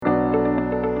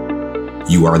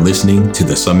You are listening to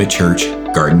the Summit Church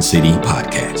Garden City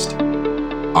podcast.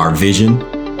 Our vision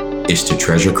is to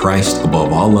treasure Christ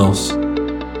above all else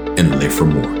and live for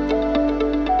more.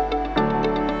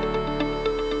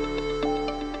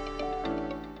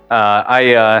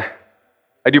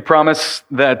 I do promise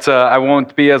that I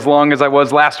won't be as long as I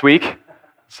was last week,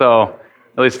 so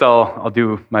at least I'll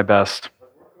do my best.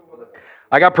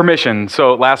 I got permission,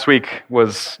 so last week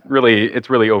it's really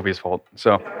Ovi's fault.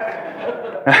 So,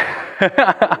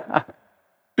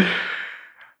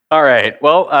 all right.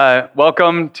 Well,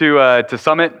 welcome to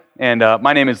Summit, and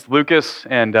my name is Lucas,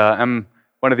 and I'm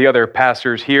one of the other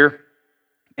pastors here.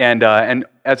 And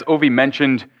as Ovi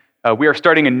mentioned, we are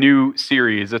starting a new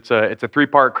series. It's a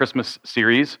 3-part Christmas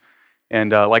series,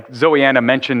 and like Zoeanna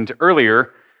mentioned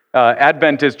earlier,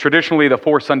 Advent is traditionally the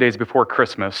 4 Sundays before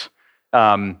Christmas.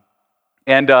 And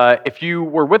if you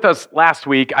were with us last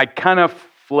week, I kind of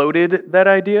floated that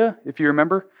idea, if you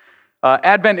remember.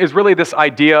 Advent is really this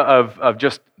idea of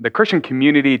just the Christian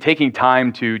community taking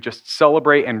time to just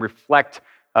celebrate and reflect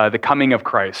the coming of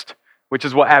Christ, which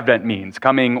is what Advent means,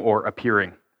 coming or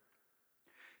appearing.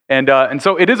 And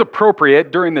so it is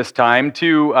appropriate during this time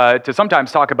to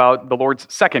sometimes talk about the Lord's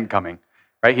second coming,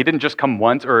 right? He didn't just come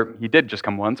once, or he did just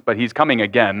come once, but he's coming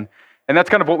again. And that's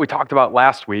kind of what we talked about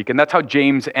last week, and that's how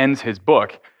James ends his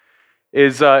book,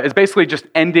 is basically just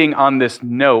ending on this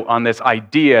note, on this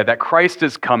idea that Christ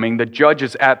is coming, the judge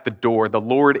is at the door, the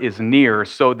Lord is near,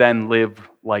 so then live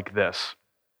like this.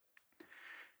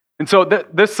 And so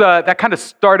that kind of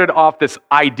started off this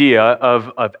idea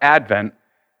of Advent.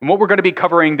 And what we're going to be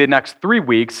covering the next 3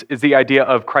 weeks is the idea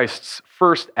of Christ's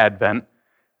first advent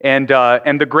and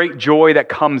the great joy that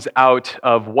comes out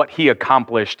of what he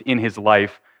accomplished in his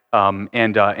life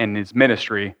and his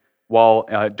ministry while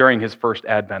during his first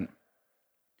advent.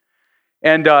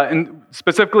 And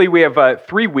specifically, we have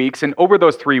 3 weeks, and over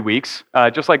those 3 weeks,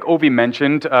 just like Ovi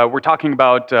mentioned, we're talking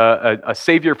about a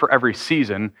Savior for every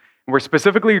season. We're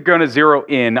specifically going to zero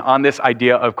in on this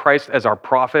idea of Christ as our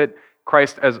prophet,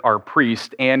 Christ as our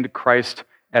priest, and Christ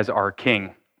as our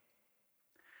king.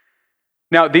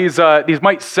 Now, these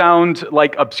might sound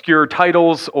like obscure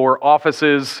titles or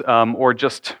offices, or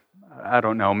just, I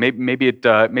don't know, maybe it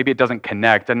doesn't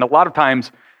connect. And a lot of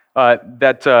times,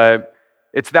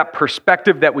 it's that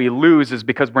perspective that we lose is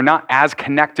because we're not as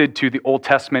connected to the Old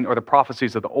Testament or the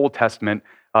prophecies of the Old Testament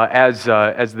as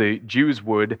the Jews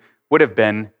would have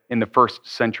been in the first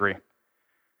century.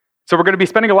 So we're going to be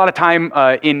spending a lot of time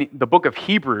in the book of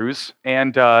Hebrews,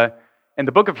 and the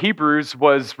book of Hebrews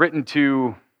was written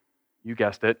to, you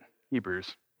guessed it,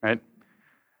 Hebrews, right?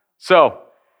 So,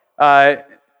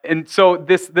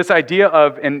 this idea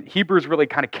of, and Hebrews really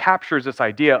kind of captures this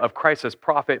idea of Christ as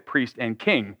prophet, priest, and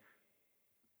king.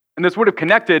 And this would have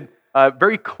connected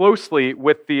very closely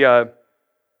with the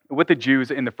Jews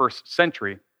in the first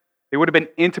century. They would have been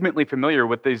intimately familiar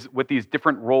with these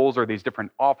different roles or these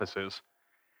different offices.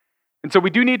 And so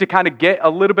we do need to kind of get a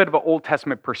little bit of an Old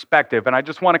Testament perspective, and I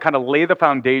just want to kind of lay the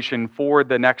foundation for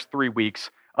the next 3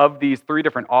 weeks of these 3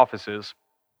 different offices.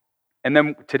 And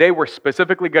then today we're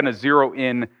specifically going to zero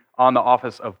in on the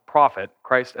office of prophet,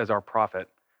 Christ as our prophet,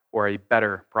 or a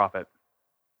better prophet.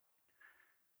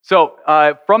 So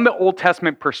from the Old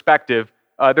Testament perspective,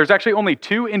 there's actually only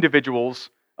 2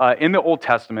 individuals in the Old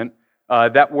Testament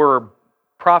that were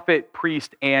prophet,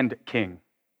 priest, and king,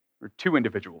 or 2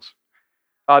 individuals.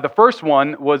 The first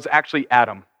one was actually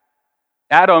Adam.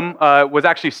 Adam was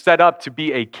actually set up to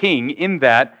be a king in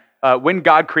that when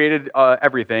God created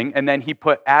everything, and then he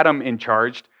put Adam in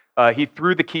charge, he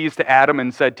threw the keys to Adam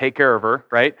and said, take care of her,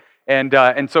 right?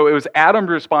 And so it was Adam's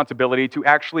responsibility to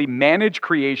actually manage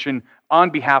creation on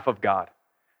behalf of God.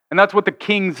 And that's what the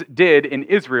kings did in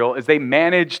Israel, is they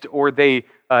managed, or they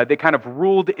kind of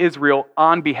ruled Israel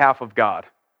on behalf of God.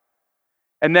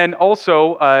 And then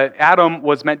also, Adam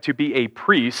was meant to be a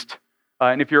priest.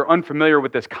 And if you're unfamiliar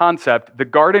with this concept, the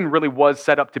garden really was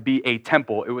set up to be a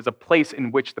temple. It was a place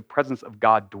in which the presence of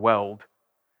God dwelled.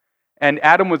 And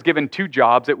Adam was given 2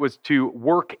 jobs. It was to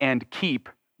work and keep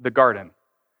the garden.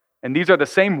 And these are the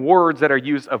same words that are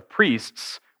used of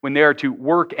priests when they are to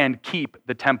work and keep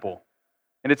the temple.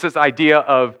 And it's this idea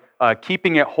of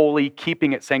keeping it holy,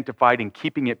 keeping it sanctified, and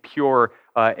keeping it pure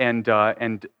and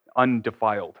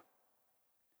undefiled.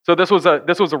 So this was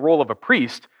a role of a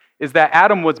priest, is that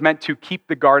Adam was meant to keep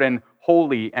the garden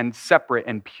holy and separate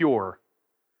and pure.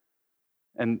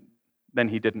 And then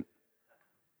he didn't.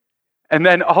 And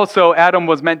then also Adam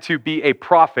was meant to be a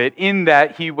prophet in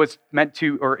that he was meant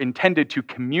to, or intended to,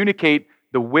 communicate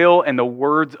the will and the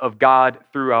words of God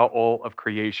throughout all of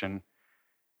creation.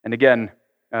 And again,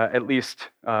 At least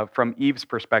from Eve's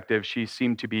perspective, she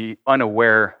seemed to be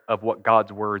unaware of what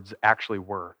God's words actually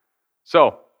were.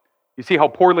 So, you see how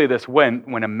poorly this went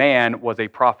when a man was a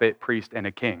prophet, priest, and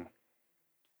a king.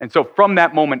 And so from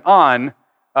that moment on,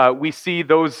 we see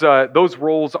those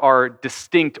roles are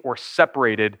distinct or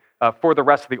separated for the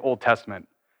rest of the Old Testament.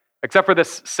 Except for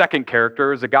this second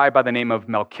character, is a guy by the name of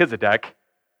Melchizedek.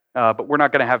 But we're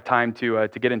not going to have time to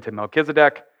get into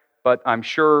Melchizedek, but I'm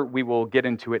sure we will get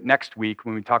into it next week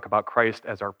when we talk about Christ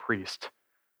as our priest.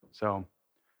 So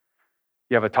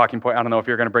you have a talking point. I don't know if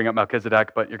you're going to bring up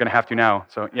Melchizedek, but you're going to have to now.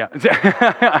 So yeah.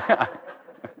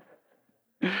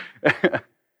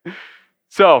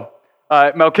 So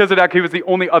Melchizedek, he was the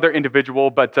only other individual,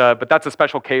 but that's a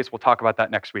special case. We'll talk about that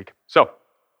next week. So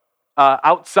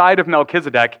outside of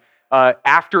Melchizedek,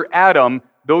 after Adam,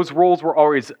 those roles were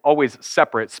always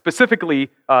separate, specifically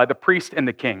the priest and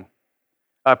the king.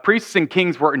 Priests and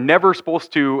kings were never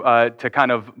supposed to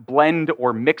kind of blend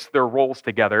or mix their roles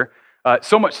together.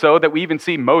 So much so that we even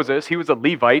see Moses. He was a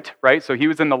Levite, right? So he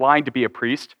was in the line to be a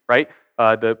priest, right?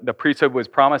 The priesthood was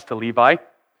promised to Levi.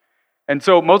 And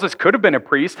so Moses could have been a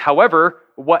priest. However,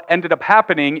 what ended up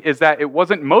happening is that it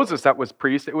wasn't Moses that was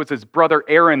priest. It was his brother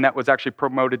Aaron that was actually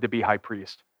promoted to be high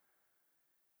priest.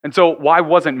 And so why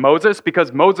wasn't Moses?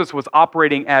 Because Moses was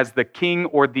operating as the king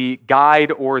or the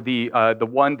guide or the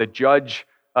judge,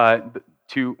 the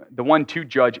one to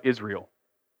judge Israel.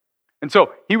 And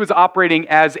so he was operating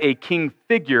as a king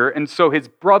figure, and so his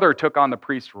brother took on the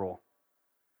priest role.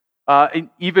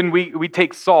 Even we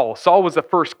take Saul. Saul was the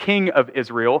first king of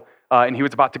Israel, and he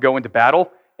was about to go into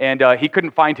battle, and he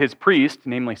couldn't find his priest,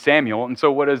 namely Samuel. And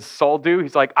so what does Saul do?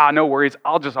 He's like, no worries,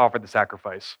 I'll just offer the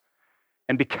sacrifice.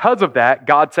 And because of that,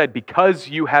 God said, because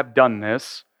you have done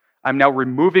this, I'm now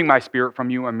removing my spirit from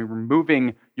you. I'm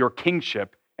removing your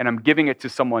kingship, and I'm giving it to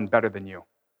someone better than you.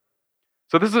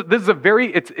 So this is a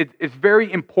very, it's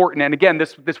very important. And again,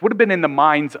 this would have been in the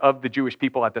minds of the Jewish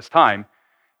people at this time,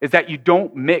 is that you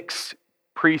don't mix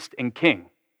priest and king.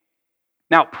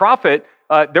 Now, prophet,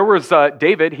 there was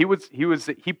David.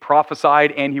 He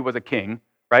prophesied and he was a king,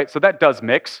 right? So that does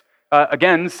mix.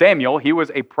 Again, Samuel, he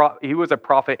was a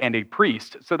prophet and a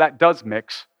priest, so that does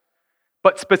mix.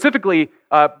 But specifically,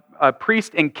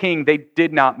 priest and king, they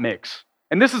did not mix.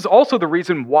 And this is also the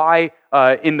reason why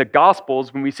in the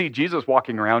Gospels, when we see Jesus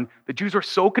walking around, the Jews are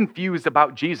so confused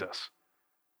about Jesus.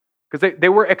 Because they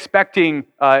were expecting,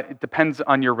 it depends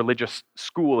on your religious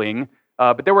schooling,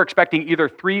 but they were expecting either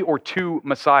 3 or 2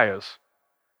 messiahs.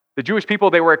 The Jewish people,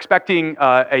 they were expecting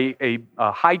a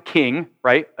high king,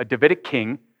 right, a Davidic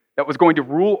king, that was going to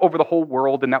rule over the whole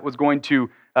world and that was going to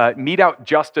mete out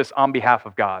justice on behalf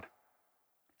of God.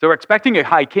 So they're expecting a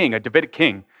high king, a Davidic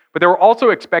king, but they were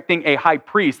also expecting a high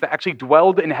priest that actually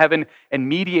dwelled in heaven and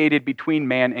mediated between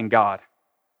man and God.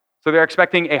 So they're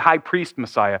expecting a high priest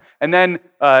Messiah. And then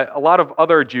a lot of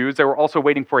other Jews, they were also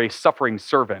waiting for a suffering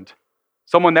servant,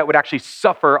 someone that would actually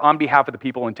suffer on behalf of the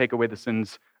people and take away the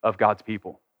sins of God's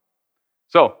people.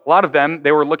 So a lot of them,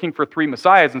 they were looking for 3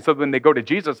 messiahs, and so when they go to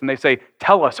Jesus and they say,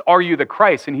 tell us, are you the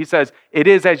Christ? And he says, it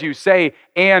is as you say,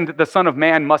 and the Son of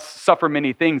Man must suffer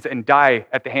many things and die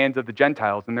at the hands of the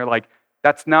Gentiles. And they're like,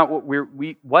 that's not what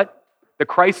what? The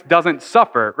Christ doesn't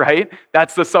suffer, right?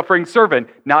 That's the suffering servant,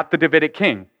 not the Davidic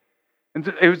king. And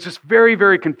it was just very,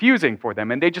 very confusing for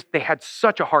them, and they had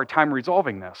such a hard time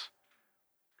resolving this.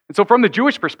 And so from the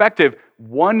Jewish perspective,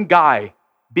 one guy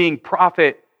being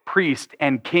prophet, priest,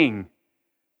 and king,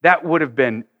 that would have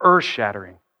been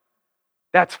earth-shattering.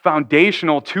 That's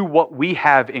foundational to what we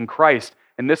have in Christ.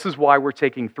 And this is why we're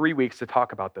taking 3 weeks to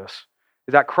talk about this,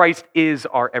 is that Christ is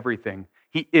our everything.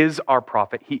 He is our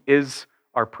prophet. He is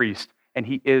our priest. And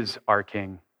he is our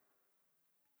king.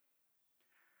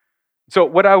 So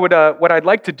what I'd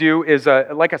like to do is,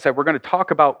 like I said, we're going to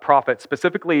talk about prophets,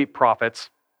 specifically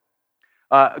prophets.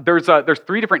 There's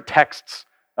 3 different texts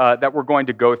that we're going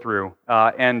to go through,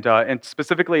 and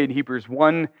specifically in Hebrews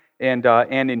 1 and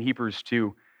in Hebrews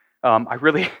 2. I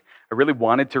really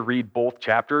wanted to read both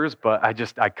chapters, but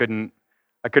I couldn't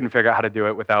figure out how to do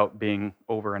it without being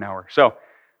over an hour. So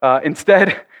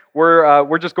instead,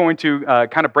 we're just going to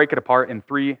kind of break it apart in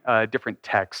 3 different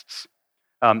texts.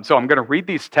 So I'm going to read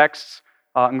these texts.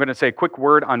 I'm going to say a quick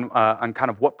word on kind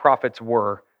of what prophets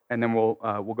were, and then we'll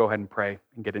go ahead and pray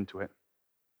and get into it.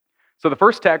 So the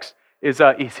first text is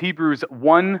Hebrews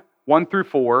 1 through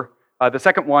 4. The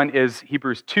second one is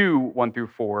Hebrews 2, 1 through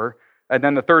 4. And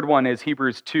then the third one is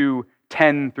Hebrews 2,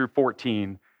 10 through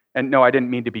 14. And no, I didn't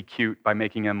mean to be cute by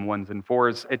making them 1s and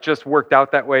 4s. It just worked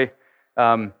out that way.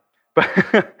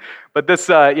 But this,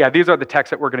 these are the texts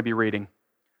that we're going to be reading.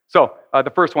 So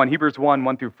the first one, Hebrews 1,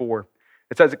 1 through 4.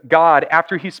 It says, God,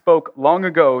 after he spoke long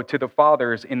ago to the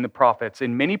fathers in the prophets,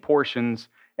 in many portions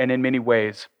and in many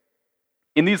ways,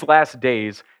 in these last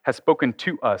days has spoken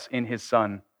to us in his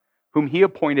Son, whom he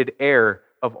appointed heir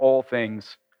of all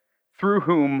things, through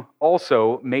whom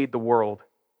also made the world.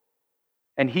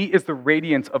 And he is the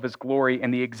radiance of his glory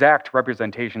and the exact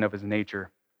representation of his nature.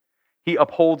 He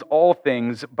upholds all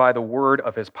things by the word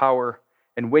of his power,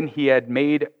 and when he had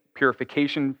made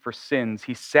purification for sins,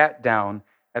 he sat down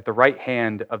at the right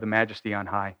hand of the Majesty on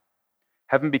high,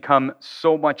 having become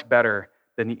so much better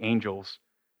than the angels,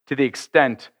 to the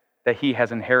extent that he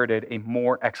has inherited a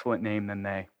more excellent name than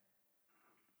they.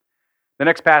 The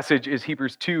next passage is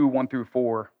Hebrews 2, 1 through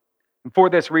 4. And for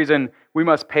this reason, we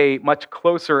must pay much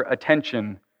closer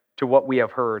attention to what we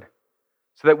have heard,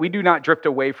 so that we do not drift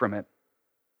away from it.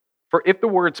 For if the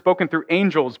word spoken through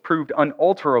angels proved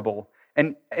unalterable,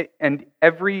 and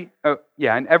every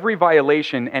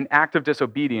violation and act of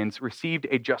disobedience received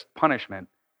a just punishment,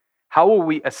 how will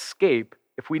we escape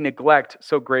if we neglect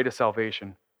so great a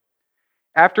salvation?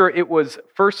 After it was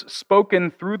first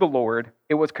spoken through the Lord,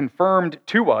 it was confirmed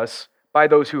to us by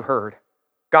those who heard.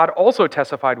 God also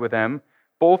testified with them,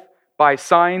 both by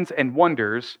signs and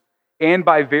wonders, and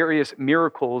by various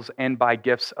miracles and by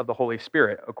gifts of the Holy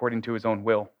Spirit, according to his own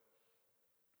will.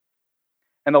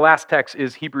 And the last text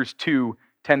is Hebrews 2,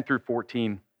 10 through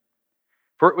 14.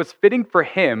 For it was fitting for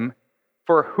him,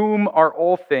 for whom are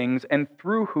all things, and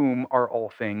through whom are all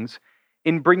things,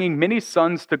 in bringing many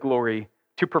sons to glory,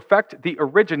 to perfect the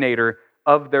originator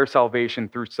of their salvation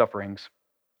through sufferings.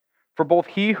 For both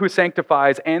he who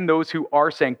sanctifies and those who are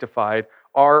sanctified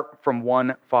are from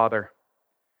one Father.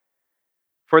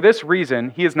 For this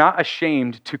reason, he is not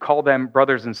ashamed to call them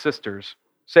brothers and sisters,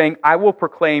 saying, I will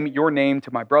proclaim your name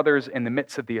to my brothers in the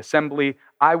midst of the assembly.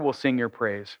 I will sing your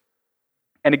praise.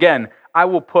 And again, I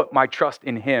will put my trust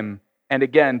in him. And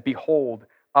again, behold,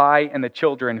 I and the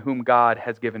children whom God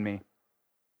has given me.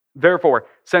 Therefore,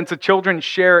 since the children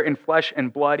share in flesh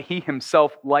and blood, he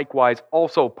himself likewise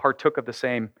also partook of the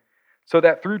same, so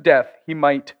that through death he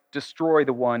might destroy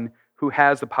the one who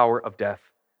has the power of death,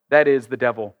 that is, the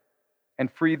devil, and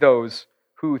free those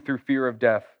who, through fear of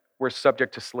death, were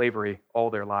subject to slavery all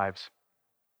their lives.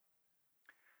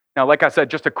 Now, like I said,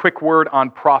 just a quick word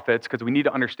on prophets, because we need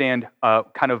to understand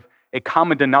kind of a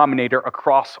common denominator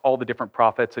across all the different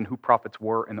prophets and who prophets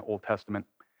were in the Old Testament.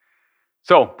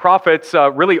 So prophets,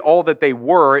 really all that they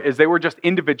were is they were just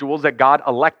individuals that God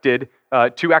elected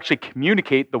to actually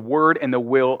communicate the word and the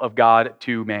will of God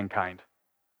to mankind.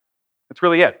 That's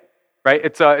really it, right?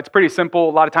 It's pretty simple.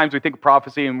 A lot of times we think of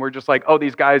prophecy and we're just like, oh,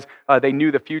 these guys, they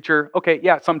knew the future. Okay,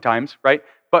 yeah, sometimes, right?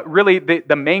 But really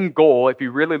the main goal, if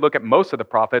you really look at most of the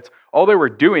prophets, all they were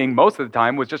doing most of the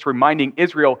time was just reminding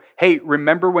Israel, hey,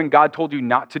 remember when God told you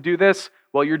not to do this?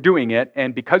 Well, you're doing it,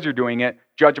 and because you're doing it,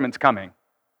 judgment's coming.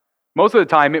 Most of the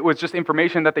time, it was just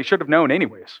information that they should have known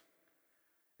anyways.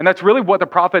 And that's really what the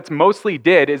prophets mostly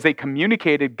did, is they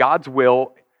communicated God's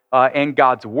will and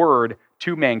God's word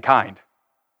to mankind.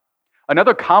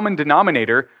 Another common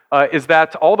denominator is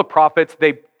that all the prophets,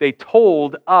 they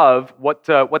told of what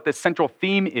the central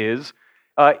theme is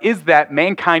that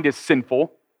mankind is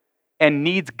sinful and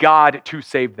needs God to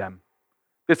save them.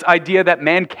 This idea that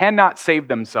man cannot save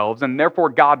themselves, and therefore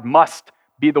God must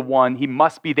be the one, he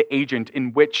must be the agent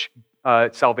in which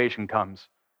salvation comes.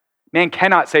 Man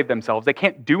cannot save themselves. They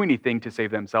can't do anything to save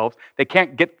themselves. They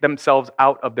can't get themselves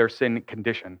out of their sin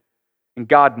condition. And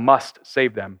God must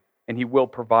save them, and he will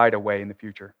provide a way in the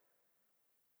future.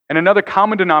 And another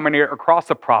common denominator across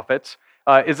the prophets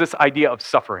is this idea of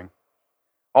suffering.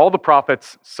 All the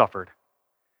prophets suffered.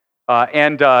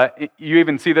 And you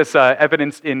even see this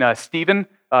evidenced in Stephen.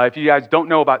 If you guys don't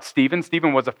know about Stephen,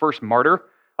 Stephen was the first martyr.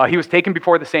 He was taken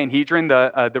before the Sanhedrin,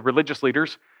 the religious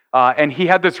leaders, and he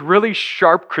had this really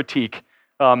sharp critique,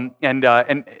 and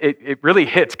it really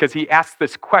hits because he asks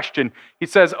this question. He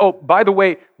says, oh, by the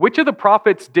way, which of the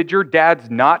prophets did your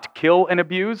dads not kill and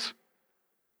abuse?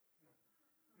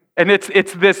 And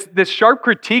it's this sharp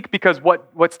critique because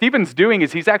what Stephen's doing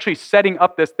is he's actually setting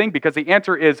up this thing because the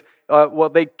answer is, well,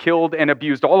 they killed and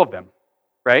abused all of them,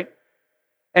 right?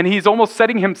 And he's almost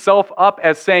setting himself up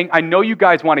as saying, I know you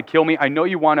guys want to kill me, I know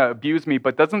you want to abuse me,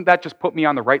 but doesn't that just put me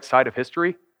on the right side of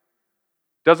history?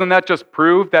 Doesn't that just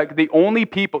prove that the only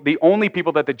people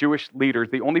that the Jewish leaders,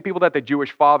 the only people that the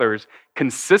Jewish fathers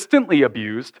consistently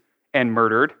abused and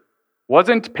murdered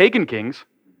wasn't pagan kings,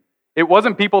 it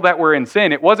wasn't people that were in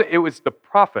sin, it was the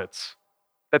prophets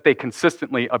that they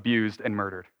consistently abused and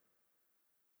murdered.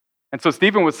 And so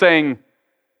Stephen was saying,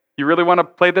 you really want to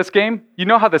play this game? You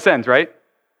know how this ends, right?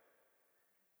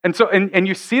 And so, and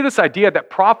you see this idea that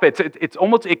prophets,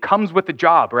 it comes with the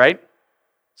job, right?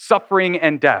 suffering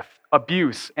and death,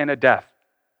 abuse and a death.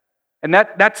 And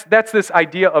that's this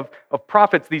idea of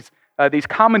prophets, these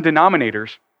common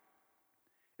denominators,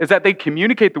 is that they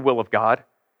communicate the will of God,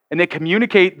 and they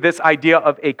communicate this idea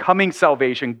of a coming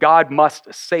salvation. God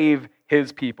must save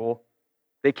his people.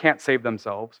 They can't save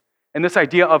themselves. And this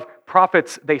idea of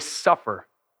prophets, they suffer.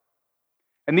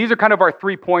 And these are kind of our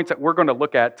 3 points that we're going to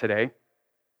look at today.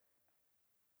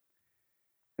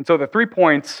 And so the 3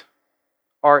 points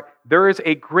are: there is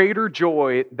a greater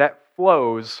joy that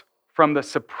flows from the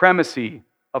supremacy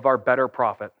of our better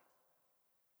prophet.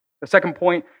 The second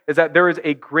point is that there is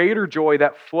a greater joy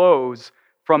that flows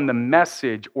from the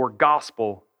message or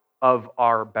gospel of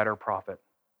our better prophet.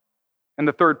 And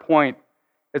the third point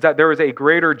is that there is a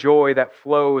greater joy that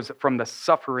flows from the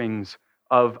sufferings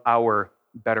of our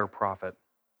better prophet.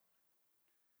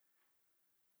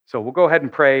 So we'll go ahead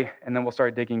and pray, and then we'll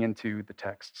start digging into the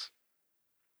texts.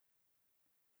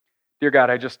 Dear God,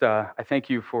 I thank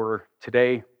you for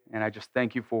today, and I just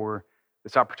thank you for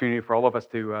this opportunity for all of us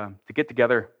to get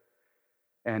together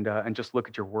and just look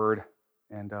at your word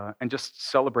and just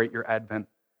celebrate your advent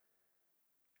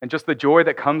and just the joy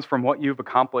that comes from what you've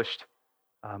accomplished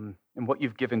and what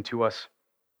you've given to us.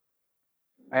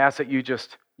 I ask that you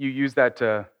use that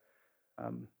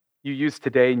you use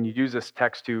today, and you use this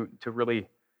text to really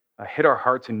hit our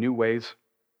hearts in new ways.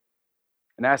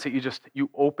 And I ask that you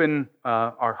open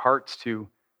our hearts to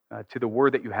the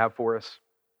word that you have for us,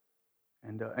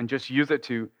 and just use it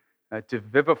to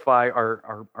vivify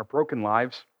our broken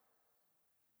lives,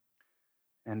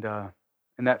 and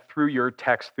that through your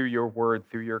text, through your word,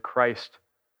 through your Christ,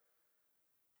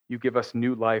 you give us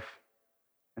new life,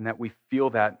 and that we feel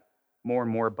that more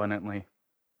and more abundantly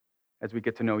as we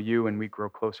get to know you and we grow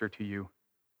closer to you.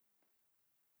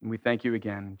 And we thank you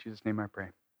again. In Jesus' name I pray.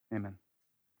 Amen.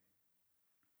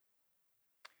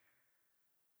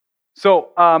 So,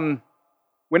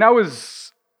 when I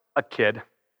was a kid,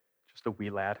 just a wee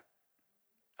lad,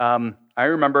 I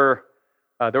remember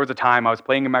there was a time I was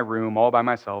playing in my room all by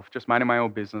myself, just minding my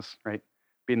own business, right?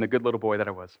 Being the good little boy that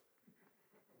I was.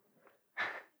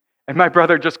 And my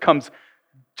brother just comes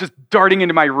darting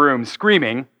into my room,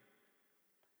 screaming,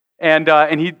 and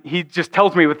he just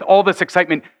tells me with all this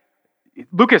excitement,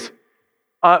 "Lucas,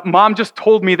 Mom just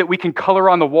told me that we can color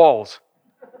on the walls."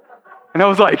 And I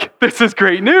was like, this is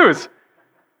great news.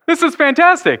 This is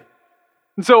fantastic.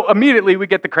 And so immediately we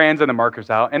get the crayons and the markers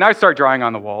out, and I start drawing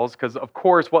on the walls, because of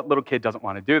course, what little kid doesn't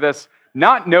want to do this?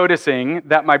 Not noticing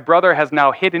that my brother has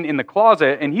now hidden in the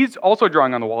closet, and he's also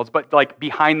drawing on the walls, but like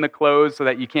behind the clothes so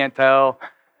that you can't tell.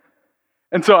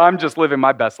 And so I'm just living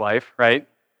my best life, right?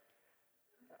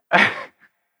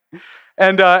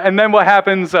 And then what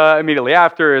happens immediately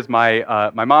after is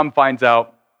my mom finds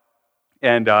out,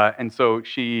 and so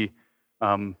she,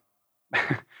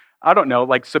 I don't know,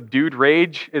 like subdued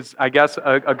rage is, I guess,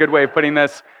 a good way of putting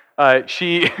this.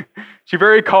 She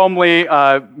very calmly,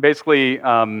 basically,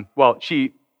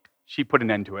 she put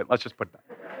an end to it. Let's just put it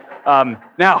that.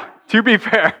 Now, to be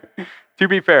fair,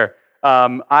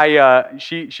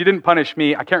 she didn't punish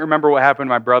me. I can't remember what happened to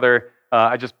my brother.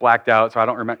 I just blacked out, so I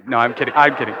don't remember. No, I'm kidding.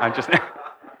 I'm just.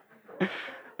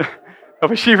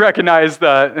 But she recognized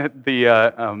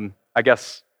I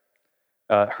guess,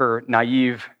 her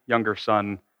naive younger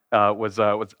son was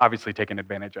obviously taken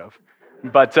advantage of.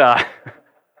 But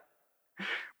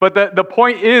the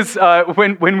point is,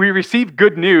 when we receive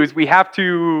good news, we have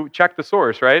to check the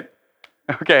source, right?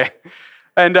 Okay.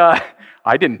 And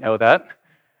I didn't know that.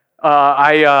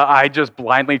 I just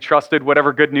blindly trusted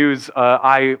whatever good news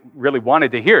I really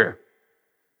wanted to hear.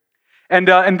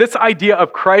 And this idea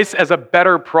of Christ as a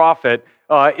better prophet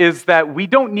is that we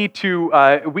don't need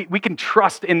to, we can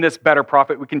trust in this better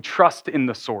prophet. We can trust in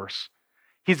the source.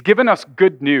 He's given us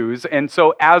good news, and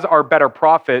so as our better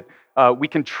prophet, we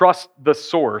can trust the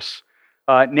source,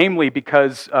 namely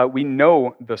because we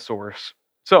know the source.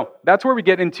 So that's where we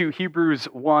get into Hebrews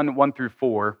 1 through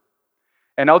 4.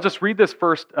 And I'll just read this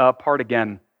first part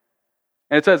again.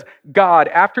 And it says, God,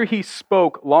 after he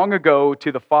spoke long ago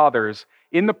to the fathers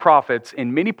in the prophets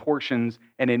in many portions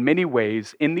and in many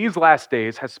ways, in these last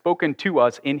days has spoken to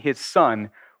us in his Son,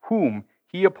 whom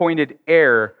he appointed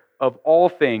heir of all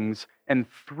things, and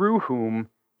through whom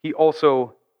he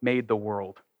also made the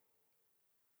world.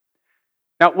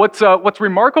 Now, what's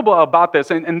remarkable about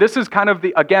this, and this is kind of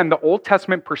the Old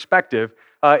Testament perspective,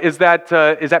 is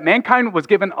that mankind was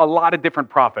given a lot of different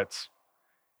prophets,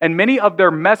 and many of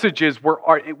their messages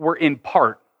were in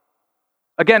part.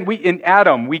 Again, in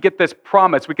Adam, we get this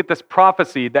promise, we get this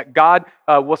prophecy that God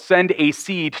will send a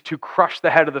seed to crush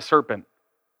the head of the serpent.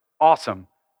 Awesome.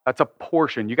 That's a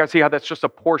portion. You guys see how that's just a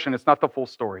portion? It's not the full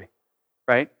story,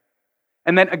 right?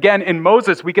 And then again, in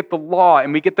Moses, we get the law,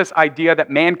 and we get this idea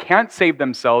that man can't save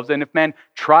themselves, and if man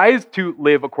tries to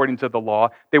live according to the law,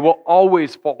 they will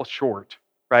always fall short,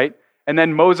 right? And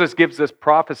then Moses gives this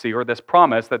prophecy or this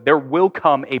promise that there will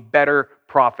come a better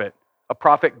prophet, a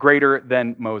prophet greater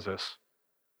than Moses.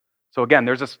 So again,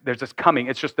 there's this coming.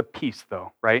 It's just a piece,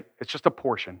 though, right? It's just a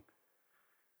portion.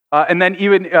 And then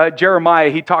even Jeremiah,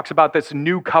 he talks about this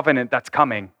new covenant that's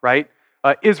coming, right?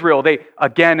 Israel, they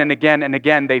again and again and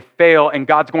again, they fail, and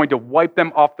God's going to wipe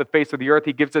them off the face of the earth.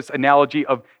 He gives this analogy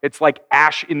of it's like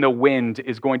ash in the wind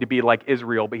is going to be like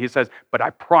Israel. But he says, but I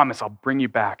promise I'll bring you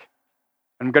back.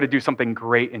 I'm going to do something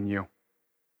great in you.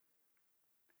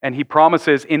 And he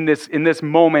promises in this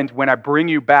moment, when I bring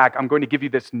you back, I'm going to give you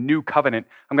this new covenant.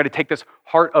 I'm going to take this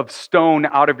heart of stone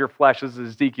out of your flesh. This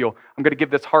is Ezekiel. I'm going to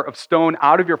give this heart of stone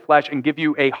out of your flesh and give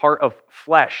you a heart of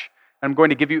flesh. I'm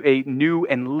going to give you a new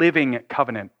and living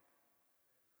covenant.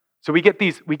 So we get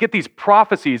these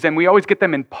prophecies, and we always get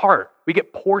them in part. We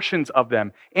get portions of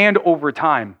them and over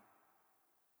time.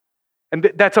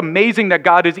 And that's amazing that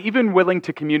God is even willing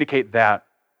to communicate that.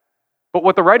 But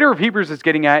what the writer of Hebrews is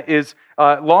getting at is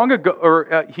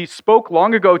he spoke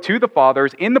long ago to the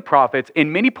fathers in the prophets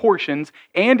in many portions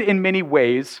and in many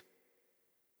ways.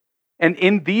 And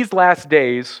in these last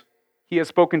days, he has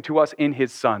spoken to us in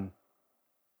his Son.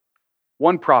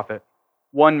 One prophet,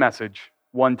 one message,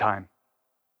 one time.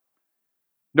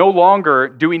 No longer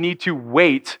do we need to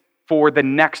wait for the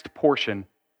next portion.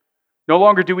 No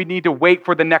longer do we need to wait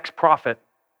for the next prophet.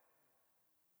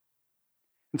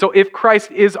 And so if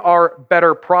Christ is our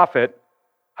better prophet,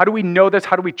 how do we know this?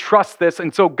 How do we trust this?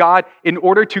 And so God, in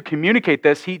order to communicate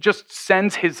this, he just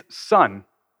sends his Son.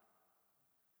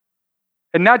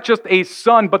 And not just a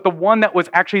son, but the one that was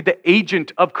actually the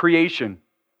agent of creation.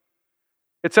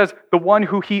 It says, the one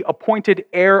who he appointed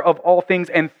heir of all things,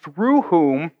 and through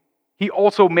whom he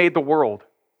also made the world.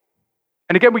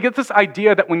 And again, we get this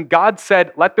idea that when God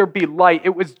said, let there be light,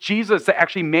 it was Jesus that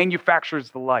actually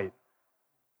manufactures the light.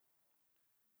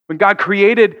 When God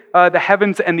created the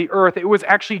heavens and the earth, it was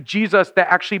actually Jesus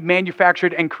that actually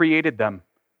manufactured and created them.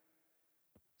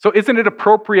 So isn't it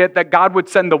appropriate that God would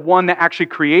send the one that actually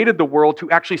created the world to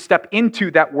actually step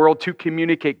into that world to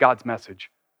communicate God's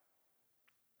message?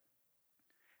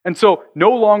 And so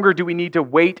no longer do we need to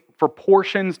wait for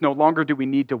portions, no longer do we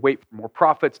need to wait for more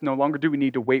prophets, no longer do we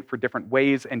need to wait for different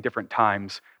ways and different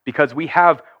times, because we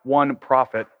have one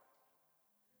prophet.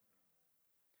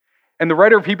 And the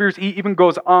writer of Hebrews, he even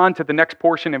goes on to the next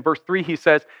portion in verse 3. He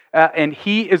says, and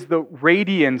he is the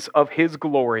radiance of his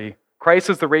glory. Christ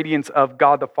is the radiance of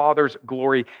God the Father's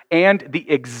glory and the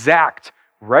exact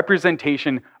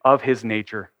representation of his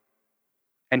nature.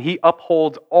 And he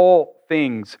upholds all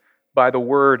things by the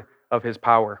word of his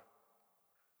power.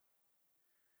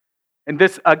 And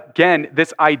this, again,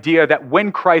 this idea that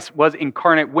when Christ was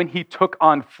incarnate, when he took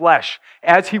on flesh,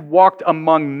 as he walked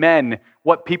among men,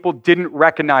 what people didn't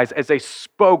recognize as they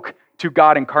spoke to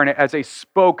God incarnate, as they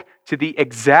spoke to the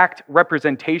exact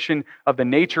representation of the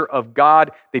nature of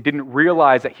God, they didn't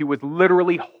realize that he was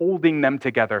literally holding them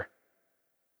together.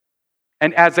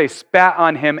 And as they spat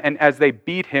on him and as they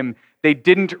beat him, they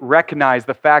didn't recognize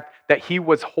the fact that he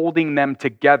was holding them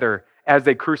together as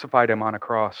they crucified him on a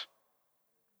cross.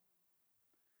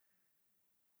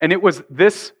 And it was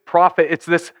this prophet, it's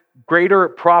this greater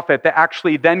prophet that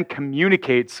actually then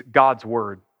communicates God's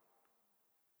word.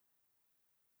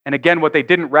 And again, what they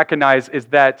didn't recognize is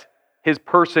that his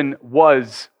person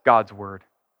was God's word.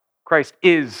 Christ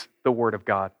is the word of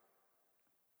God.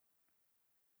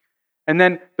 And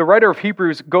then the writer of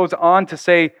Hebrews goes on to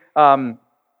say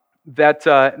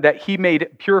that he made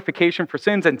purification for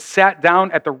sins and sat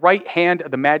down at the right hand of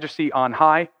the majesty on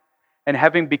high, and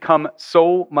having become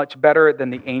so much better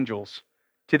than the angels,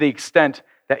 to the extent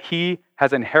that he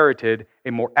has inherited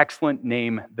a more excellent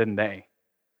name than they.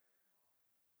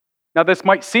 Now, this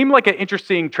might seem like an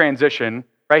interesting transition,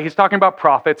 right? He's talking about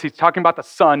prophets. He's talking about the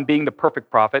Son being the perfect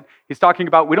prophet. He's talking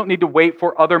about we don't need to wait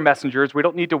for other messengers. We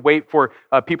don't need to wait for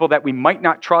people that we might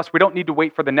not trust. We don't need to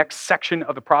wait for the next section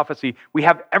of the prophecy. We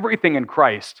have everything in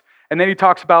Christ. And then he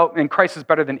talks about, and Christ is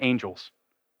better than angels.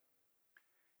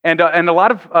 And a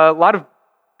lot of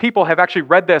people have actually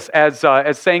read this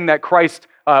as saying that Christ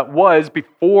was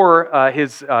before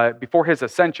his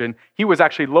ascension, he was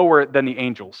actually lower than the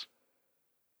angels.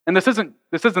 And this isn't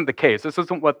the case. This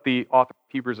isn't what the author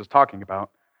of Hebrews is talking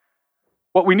about.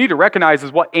 What we need to recognize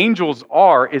is what angels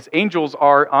are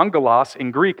angelos in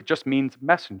Greek. It just means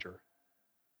messenger.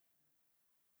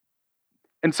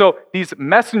 And so these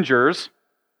messengers,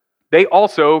 they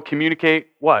also communicate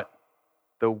what?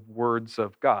 The words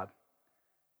of God.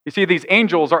 You see, these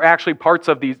angels are actually parts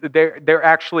of these, they're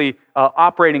actually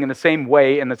operating in the same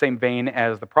way, in the same vein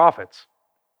as the prophets.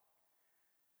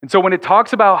 And so when it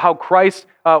talks about how Christ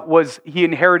he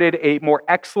inherited a more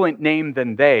excellent name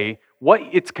than they, what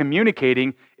it's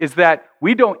communicating is that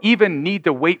we don't even need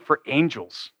to wait for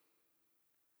angels.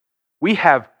 We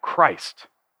have Christ.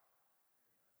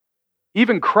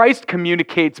 Even Christ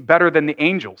communicates better than the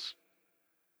angels.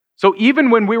 So even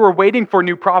when we were waiting for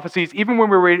new prophecies, even when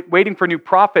we were waiting for new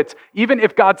prophets, even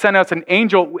if God sent us an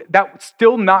angel, that's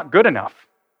still not good enough.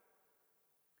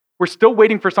 We're still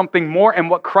waiting for something more, and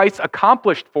what Christ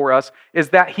accomplished for us is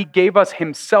that he gave us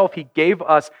himself. He gave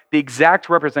us the exact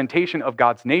representation of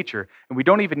God's nature, and we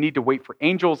don't even need to wait for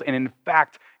angels, and in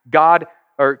fact,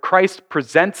 Christ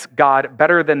presents God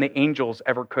better than the angels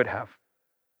ever could have.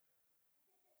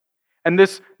 And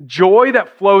this joy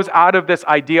that flows out of this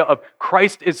idea of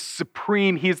Christ is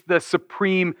supreme, he's the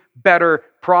supreme, better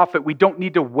prophet. We don't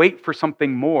need to wait for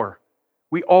something more.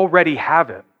 We already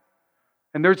have it.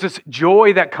 And there's this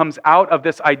joy that comes out of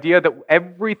this idea that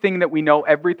everything that we know,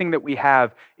 everything that we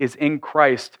have is in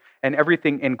Christ, and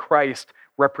everything in Christ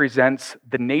represents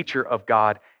the nature of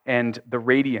God and the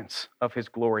radiance of his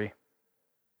glory.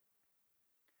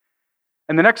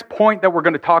 And the next point that we're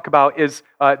going to talk about is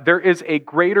there is a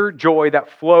greater joy that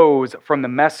flows from the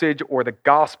message or the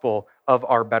gospel of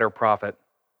our better prophet.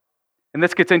 And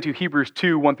this gets into Hebrews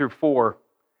 2, 1 through 4.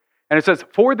 And it says,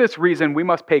 "For this reason we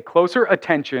must pay closer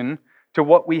attention to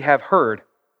what we have heard,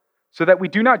 so that we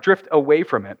do not drift away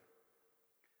from it.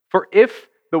 For if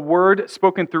the word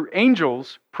spoken through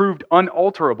angels proved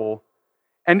unalterable,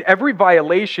 and every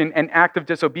violation and act of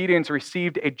disobedience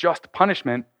received a just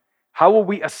punishment, how will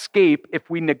we escape if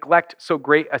we neglect so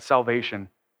great a salvation?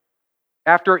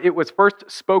 After it was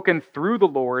first spoken through the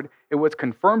Lord, it was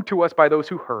confirmed to us by those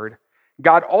who heard.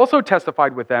 God also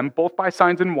testified with them, both by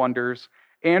signs and wonders,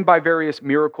 and by various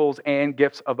miracles and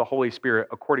gifts of the Holy Spirit,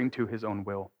 according to his own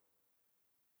will."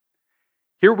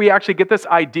 Here we actually get this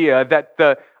idea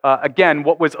that again,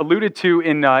 what was alluded to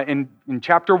in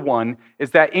chapter 1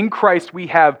 is that in Christ we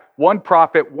have one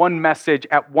prophet, one message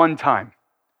at one time.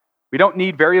 We don't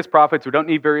need various prophets, we don't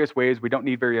need various ways, we don't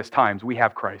need various times. We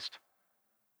have Christ.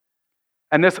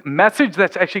 And this message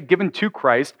that's actually given to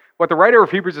Christ, what the writer of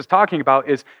Hebrews is talking about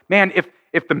is, man,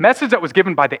 if the message that was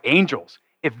given by the angels,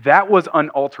 if that was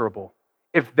unalterable,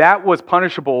 if that was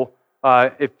punishable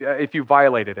if you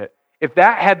violated it, if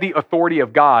that had the authority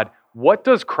of God, what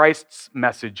does Christ's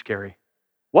message carry?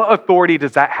 What authority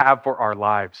does that have for our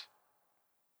lives?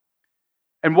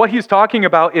 And what he's talking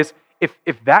about is,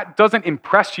 if that doesn't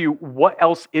impress you, what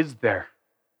else is there?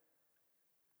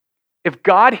 If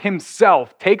God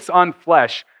himself takes on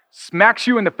flesh, smacks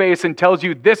you in the face and tells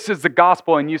you this is the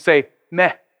gospel, and you say,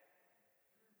 meh,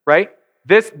 right?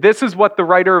 This is what the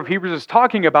writer of Hebrews is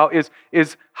talking about,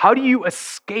 is how do you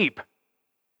escape?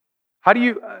 How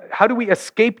do we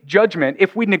escape judgment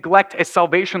if we neglect a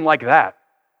salvation like that?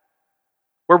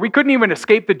 Where we couldn't even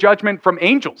escape the judgment from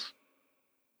angels.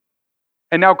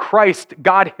 And now Christ,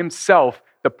 God himself,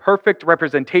 the perfect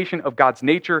representation of God's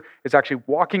nature, is actually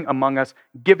walking among us,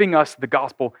 giving us the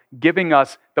gospel, giving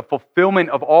us the fulfillment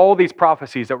of all these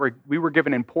prophecies that we were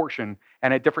given in portion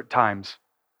and at different times.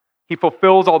 He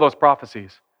fulfills all those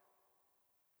prophecies.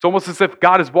 It's almost as if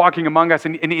God is walking among us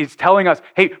and he's telling us,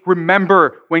 hey,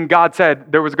 remember when God said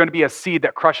there was going to be a seed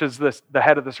that crushes the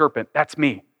head of the serpent? That's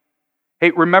me.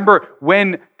 Hey, remember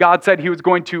when God said he was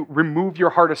going to remove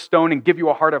your heart of stone and give you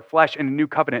a heart of flesh in a new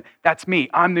covenant? That's me.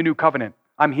 I'm the new covenant.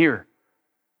 I'm here.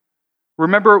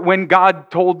 Remember when God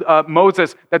told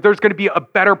Moses that there's going to be a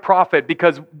better prophet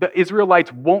because the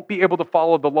Israelites won't be able to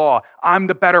follow the law? I'm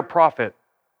the better prophet.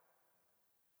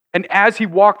 And as he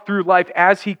walked through life,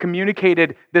 as he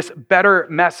communicated this better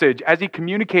message, as he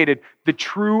communicated the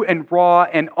true and raw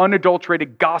and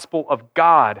unadulterated gospel of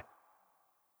God,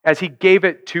 as he gave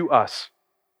it to us,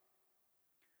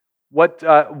 what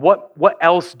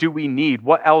else do we need?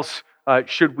 What else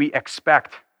should we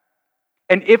expect?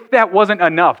 And if that wasn't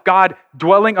enough, God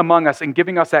dwelling among us and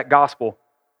giving us that gospel,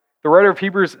 the writer of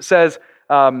Hebrews says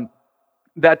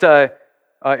that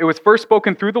it was first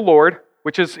spoken through the Lord,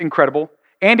 which is incredible,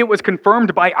 and it was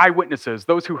confirmed by eyewitnesses,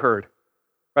 those who heard,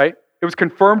 right? It was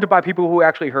confirmed by people who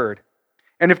actually heard.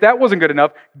 And if that wasn't good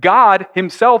enough, God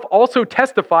himself also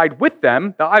testified with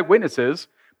them, the eyewitnesses,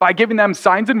 by giving them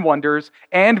signs and wonders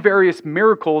and various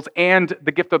miracles and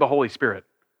the gift of the Holy Spirit.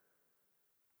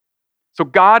 So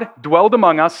God dwelled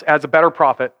among us as a better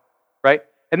prophet, right?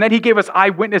 And then he gave us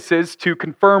eyewitnesses to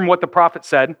confirm what the prophet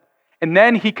said. And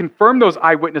then he confirmed those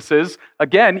eyewitnesses,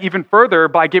 again, even further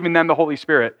by giving them the Holy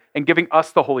Spirit and giving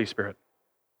us the Holy Spirit.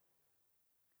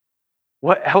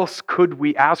 What else could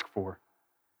we ask for?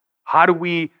 How do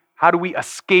we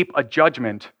escape a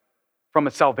judgment from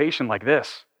a salvation like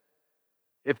this?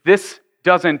 If this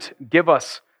doesn't give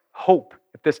us hope,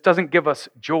 if this doesn't give us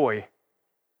joy,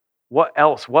 what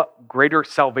else? What greater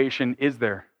salvation is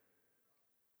there?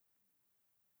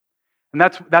 And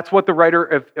that's what the writer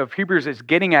of Hebrews is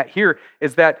getting at here,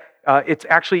 is that it's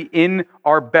actually in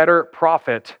our better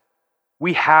prophet,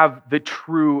 we have the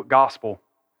true gospel.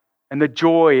 And the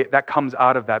joy that comes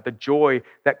out of that, the joy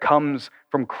that comes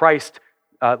from Christ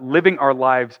living our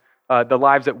lives, the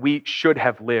lives that we should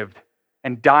have lived,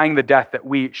 and dying the death that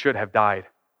we should have died.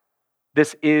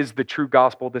 This is the true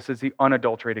gospel. This is the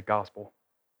unadulterated gospel.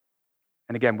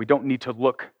 And again, we don't need to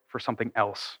look for something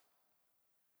else.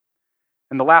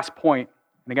 And the last point,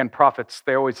 and again, prophets,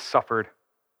 they always suffered.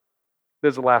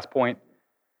 This is the last point,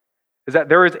 is that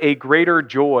there is a greater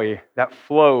joy that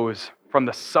flows from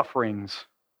the sufferings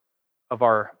of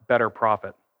our better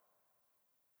prophet.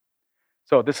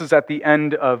 So this is at the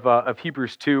end of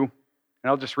Hebrews 2, and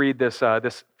I'll just read this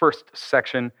first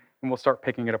section, and we'll start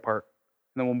picking it apart,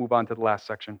 and then we'll move on to the last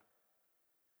section.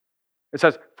 It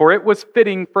says, "For it was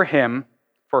fitting for him,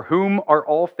 for whom are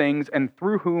all things, and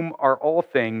through whom are all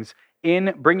things,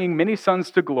 in bringing many sons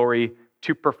to glory,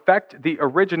 to perfect the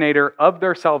originator of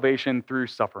their salvation through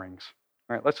sufferings."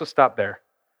 All right, let's just stop there.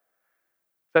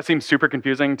 That seems super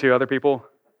confusing to other people,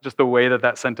 just the way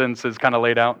that sentence is kind of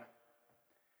laid out.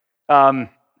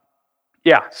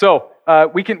 So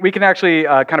we can actually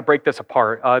kind of break this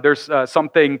apart. There's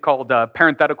something called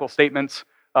parenthetical statements.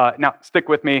 Now, stick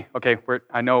with me. Okay,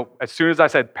 I know as soon as I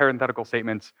said parenthetical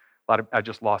statements, I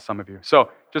just lost some of you.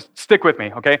 So just stick with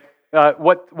me, okay?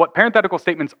 What parenthetical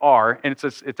statements are, and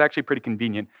it's actually pretty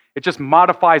convenient. It just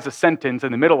modifies a sentence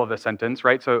in the middle of the sentence,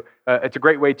 right? So it's a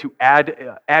great way to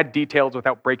add details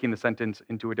without breaking the sentence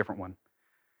into a different one.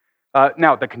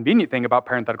 Now, the convenient thing about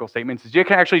parenthetical statements is you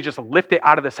can actually just lift it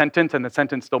out of the sentence and the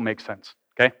sentence still makes sense,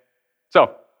 okay?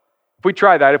 So if we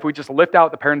try that, if we just lift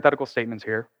out the parenthetical statements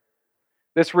here,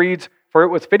 this reads, "For it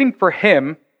was fitting for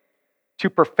him to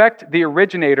perfect the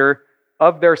originator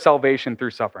of their salvation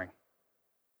through suffering."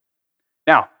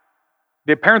 Now,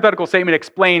 the parenthetical statement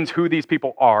explains who these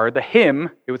people are. The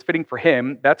him, it was fitting for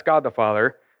him, that's God the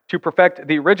Father, to perfect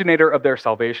the originator of their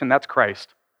salvation, that's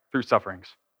Christ, through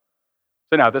sufferings.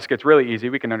 So now this gets really easy.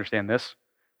 We can understand this.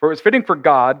 For it was fitting for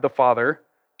God the Father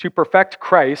to perfect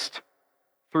Christ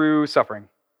through suffering.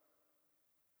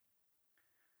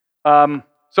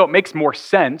 So it makes more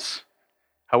sense.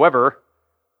 However,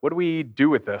 what do we do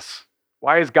with this?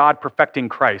 Why is God perfecting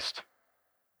Christ?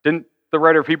 Didn't the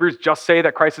writer of Hebrews just say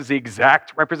that Christ is the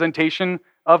exact representation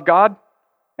of God?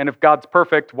 And if God's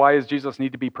perfect, why does Jesus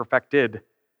need to be perfected,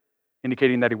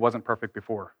 indicating that he wasn't perfect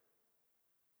before?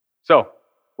 So,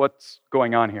 what's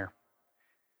going on here?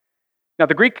 Now,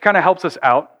 the Greek kind of helps us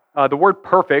out. The word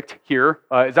perfect here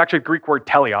is actually the Greek word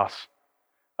teleos.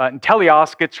 And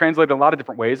teleos gets translated in a lot of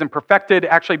different ways, and perfected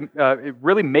actually, it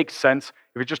really makes sense.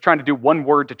 If you're just trying to do one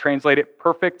word to translate it,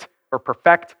 perfect or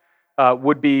perfect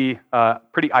would be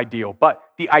pretty ideal. But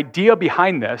the idea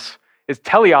behind this is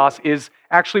teleos is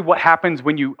actually what happens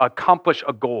when you accomplish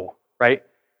a goal, right?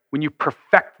 When you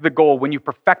perfect the goal, when you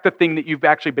perfect the thing that you've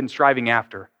actually been striving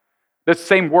after. This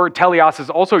same word, teleos, is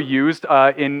also used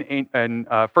in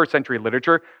first century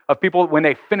literature of people when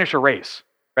they finish a race,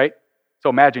 right? So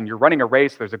imagine you're running a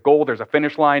race, there's a goal, there's a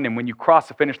finish line, and when you cross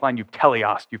the finish line, you've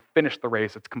teleosed, you've finished the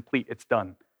race, it's complete, it's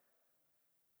done.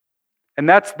 And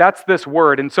that's this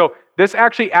word. And so this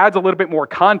actually adds a little bit more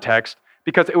context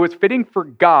because it was fitting for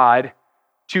God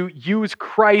to use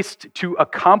Christ to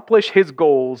accomplish his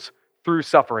goals through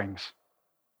sufferings.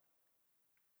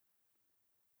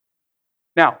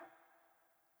 Now,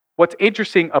 what's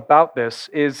interesting about this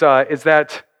is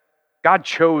that God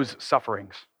chose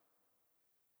sufferings.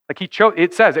 Like he chose,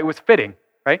 it says it was fitting,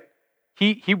 right?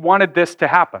 He wanted this to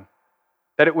happen.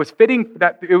 That it was fitting,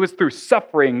 that it was through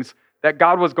sufferings that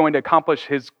God was going to accomplish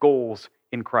his goals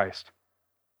in Christ.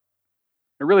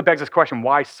 It really begs this question,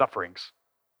 why sufferings?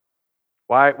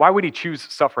 Why would he choose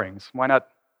sufferings? Why not,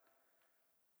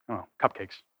 I don't know,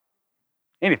 cupcakes?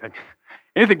 Anything.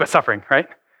 Anything but suffering, right?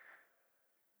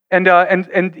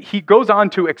 And he goes on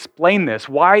to explain this,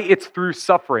 why it's through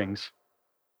sufferings.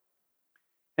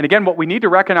 And again, what we need to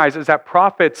recognize is that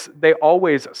prophets, they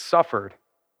always suffered.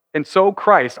 And so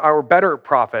Christ, our better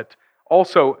prophet,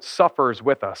 also suffers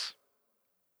with us.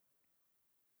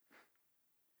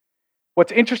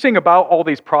 What's interesting about all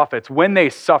these prophets, when they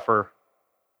suffer,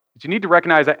 is you need to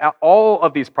recognize that all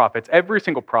of these prophets, every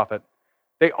single prophet,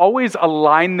 they always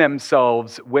align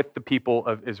themselves with the people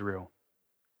of Israel,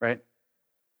 right?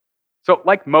 So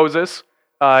like Moses,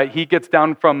 he gets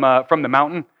down from the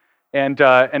mountain, and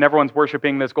everyone's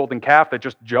worshiping this golden calf that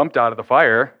just jumped out of the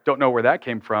fire. Don't know where that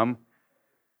came from,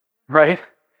 right?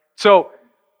 So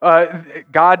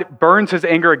God burns his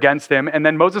anger against him, and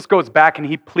then Moses goes back and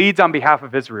he pleads on behalf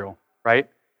of Israel, right?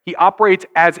 He operates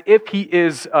as if he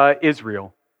is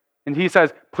Israel. And he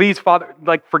says, please, Father,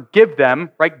 forgive them,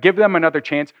 right? Give them another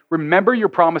chance. Remember your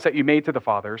promise that you made to the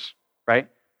fathers, right?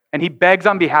 And he begs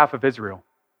on behalf of Israel.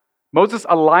 Moses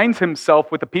aligns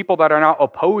himself with the people that are now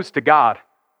opposed to God,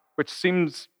 which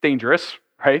seems dangerous,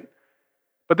 right?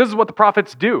 But this is what the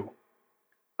prophets do.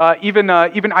 Even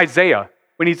Isaiah,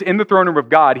 when he's in the throne room of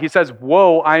God, he says,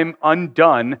 woe, I am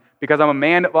undone because I'm a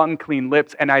man of unclean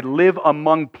lips and I live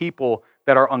among people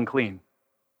that are unclean.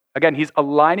 Again, he's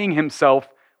aligning himself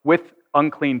with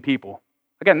unclean people.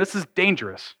 Again, this is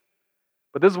dangerous,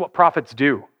 but this is what prophets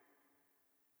do.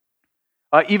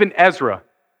 Even Ezra,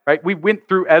 right? We went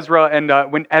through Ezra,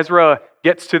 and when Ezra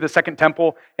gets to the second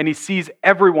temple and he sees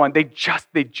everyone, they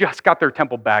just got their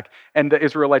temple back, and the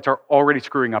Israelites are already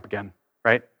screwing up again,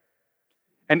 right?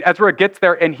 And Ezra gets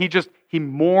there and he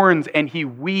mourns and he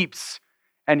weeps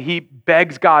and he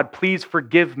begs God, please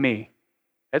forgive me.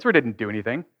 Ezra didn't do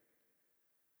anything.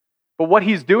 But what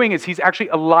he's doing is he's actually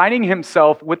aligning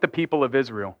himself with the people of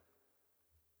Israel.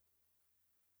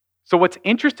 So what's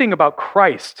interesting about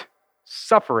Christ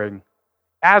suffering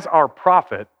as our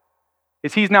prophet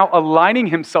is he's now aligning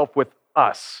himself with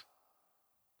us.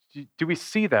 Do we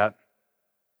see that?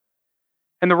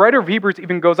 And the writer of Hebrews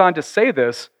even goes on to say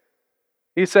this.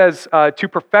 He says, to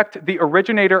perfect the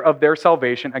originator of their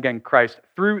salvation, again, Christ,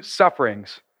 through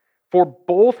sufferings. For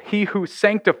both he who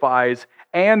sanctifies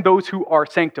and those who are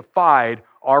sanctified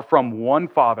are from one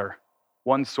Father,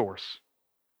 one source.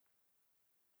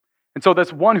 And so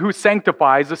this one who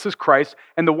sanctifies, this is Christ,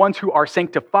 and the ones who are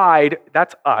sanctified,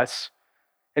 that's us,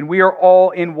 and we are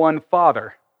all in one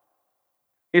Father.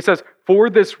 He says, for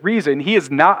this reason, he is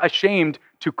not ashamed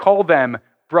to call them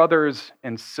brothers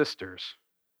and sisters.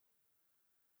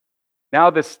 Now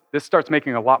this starts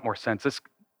making a lot more sense. This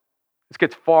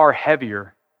gets far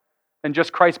heavier than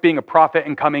just Christ being a prophet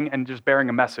and coming and just bearing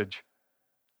a message.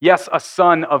 Yes, a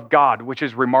son of God, which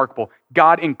is remarkable.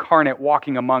 God incarnate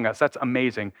walking among us. That's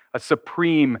amazing. A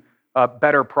supreme,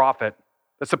 better prophet.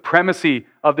 The supremacy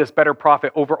of this better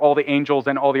prophet over all the angels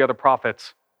and all the other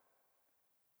prophets.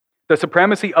 The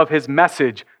supremacy of his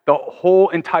message, the whole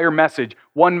entire message,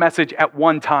 one message at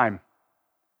one time.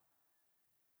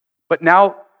 But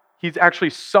now he's actually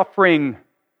suffering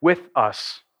with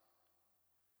us.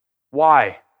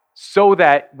 Why? So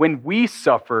that when we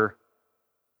suffer,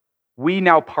 we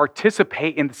now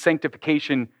participate in the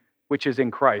sanctification which is in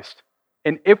Christ.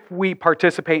 And if we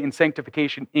participate in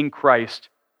sanctification in Christ,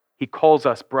 he calls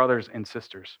us brothers and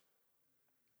sisters.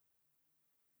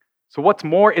 So what's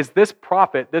more is this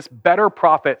prophet, this better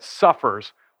prophet,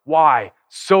 suffers. Why?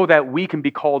 So that we can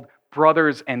be called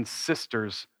brothers and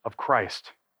sisters of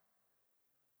Christ.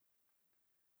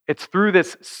 It's through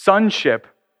this sonship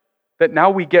that now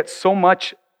we get so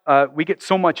much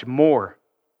more.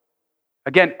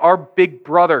 Again, our big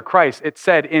brother, Christ, it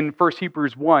said in 1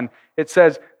 Hebrews 1, it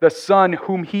says, the Son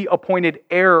whom he appointed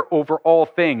heir over all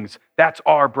things. That's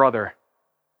our brother.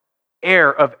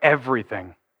 Heir of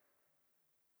everything.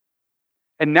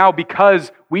 And now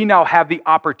because we now have the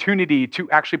opportunity to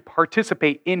actually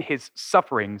participate in his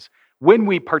sufferings, when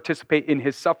we participate in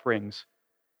his sufferings,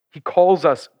 he calls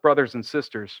us brothers and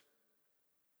sisters.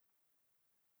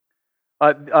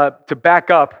 To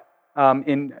back up,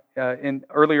 in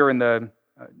earlier in the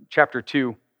chapter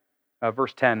 2,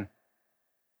 verse 10,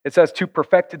 it says, to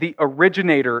perfect the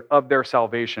originator of their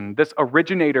salvation. This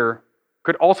originator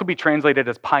could also be translated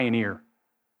as pioneer.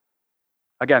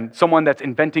 Again, someone that's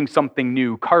inventing something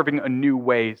new, carving a new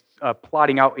way,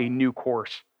 plotting out a new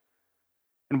course.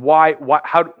 And why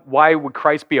would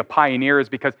Christ be a pioneer is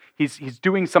because he's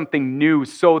doing something new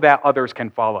so that others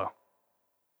can follow.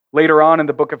 Later on in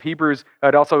the book of Hebrews,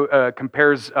 it also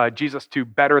compares Jesus to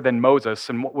better than Moses.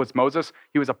 And what was Moses?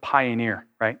 He was a pioneer,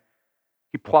 right?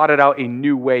 He plotted out a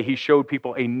new way. He showed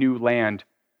people a new land,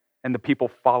 and the people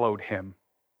followed him.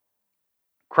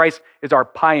 Christ is our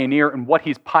pioneer, and what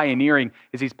he's pioneering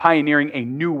is he's pioneering a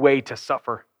new way to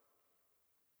suffer.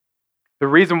 The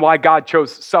reason why God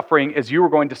chose suffering is you were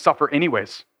going to suffer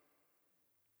anyways,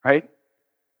 right?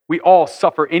 We all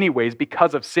suffer anyways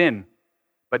because of sin.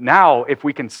 But now, if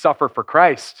we can suffer for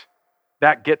Christ,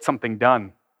 that gets something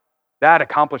done. That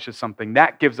accomplishes something.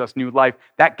 That gives us new life.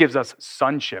 That gives us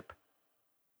sonship.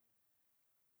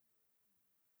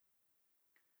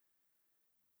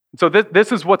 So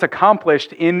this is what's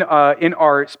accomplished in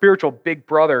our spiritual big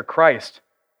brother, Christ.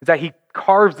 is that he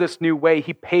carves this new way,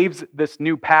 he paves this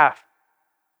new path,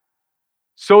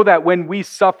 so that when we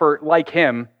suffer like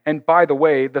him, and by the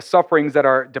way, the sufferings that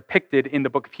are depicted in the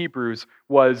book of Hebrews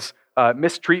was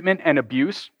mistreatment and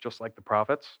abuse, just like the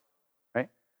prophets, right?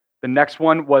 The next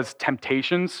one was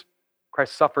temptations.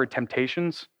 Christ suffered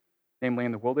temptations, namely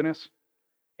in the wilderness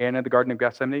and in the Garden of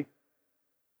Gethsemane.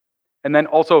 And then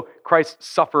also, Christ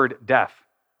suffered death.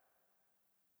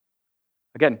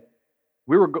 Again,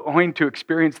 we were going to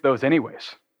experience those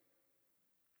anyways.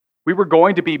 We were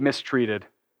going to be mistreated.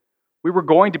 We were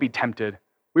going to be tempted.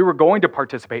 We were going to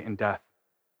participate in death.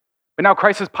 But now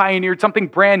Christ has pioneered something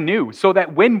brand new so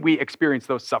that when we experience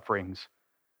those sufferings,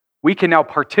 we can now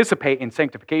participate in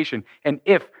sanctification. And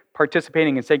if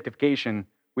participating in sanctification,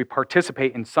 we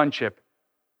participate in sonship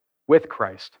with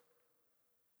Christ.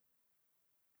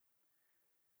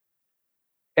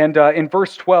 And in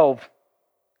verse 12,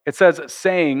 it says,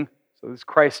 saying, so this is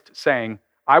Christ saying,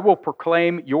 I will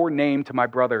proclaim your name to my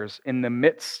brothers. In the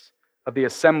midst of the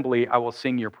assembly, I will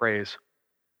sing your praise.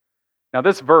 Now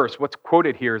this verse, what's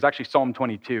quoted here, is actually Psalm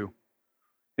 22. And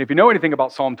if you know anything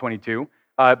about Psalm 22,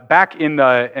 back in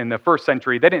the first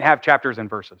century, they didn't have chapters and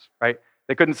verses, right?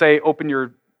 They couldn't say, open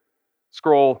your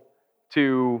scroll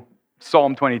to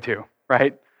Psalm 22,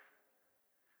 right?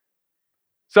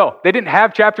 So they didn't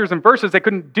have chapters and verses. They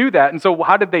couldn't do that. And so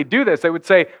how did they do this? They would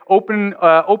say, open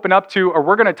up to, or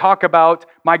we're going to talk about,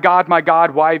 my God,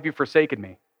 why have you forsaken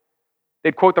me?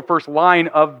 They'd quote the first line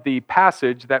of the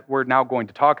passage that we're now going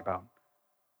to talk about.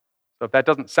 So if that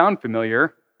doesn't sound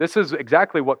familiar, this is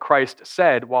exactly what Christ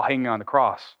said while hanging on the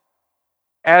cross.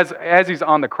 As he's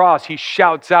on the cross, he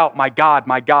shouts out, my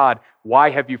God,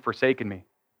 why have you forsaken me?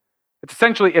 It's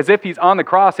essentially as if he's on the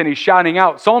cross and he's shouting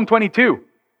out, Psalm 22.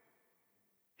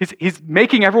 He's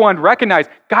making everyone recognize,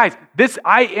 guys,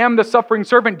 I am the suffering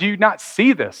servant. Do you not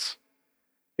see this?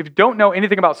 If you don't know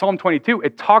anything about Psalm 22,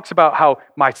 it talks about how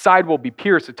my side will be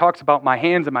pierced. It talks about my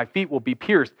hands and my feet will be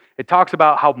pierced. It talks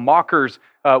about how mockers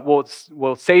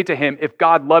will say to him, if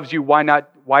God loves you,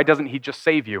 why doesn't he just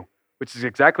save you? Which is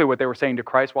exactly what they were saying to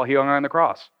Christ while he hung on the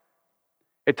cross.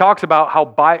 It talks about how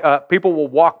people will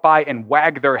walk by and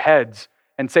wag their heads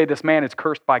and say, this man is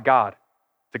cursed by God.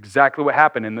 It's exactly what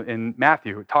happened in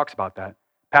Matthew. It talks about that.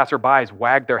 Passerbys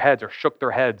wagged their heads or shook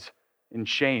their heads in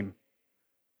shame.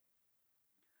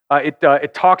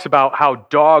 It talks about how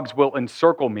dogs will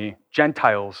encircle me,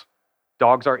 Gentiles.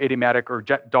 Dogs are idiomatic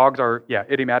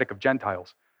of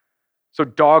Gentiles. So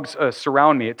dogs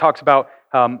surround me. It talks about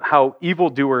how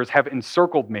evildoers have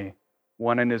encircled me,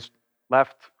 one in his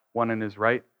left, one in his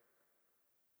right.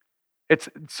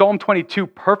 Psalm 22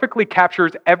 perfectly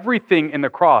captures everything in the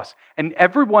cross, and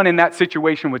everyone in that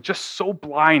situation was just so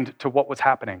blind to what was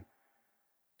happening.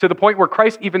 To the point where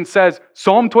Christ even says,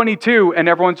 Psalm 22, and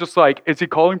everyone's just like, is he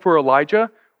calling for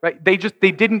Elijah? Right? They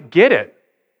didn't get it.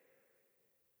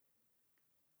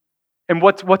 And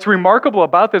what's remarkable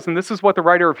about this, and this is what the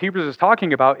writer of Hebrews is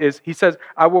talking about, is he says,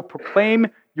 I will proclaim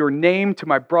your name to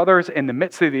my brothers in the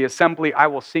midst of the assembly. I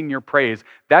will sing your praise.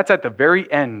 That's at the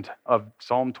very end of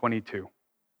Psalm 22.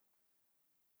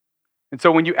 And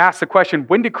so when you ask the question,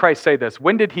 when did Christ say this?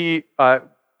 When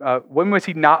was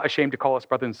he not ashamed to call us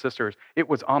brothers and sisters? It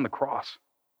was on the cross.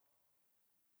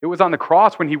 It was on the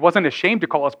cross when he wasn't ashamed to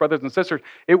call us brothers and sisters.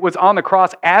 It was on the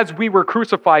cross as we were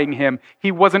crucifying him.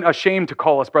 He wasn't ashamed to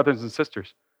call us brothers and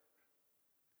sisters.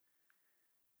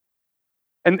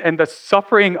 And the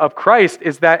suffering of Christ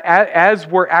is that as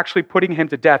we're actually putting him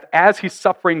to death, as he's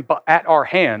suffering at our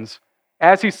hands,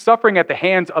 as he's suffering at the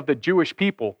hands of the Jewish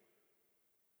people,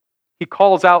 he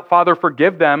calls out, Father,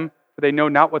 forgive them, for they know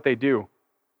not what they do.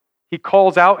 He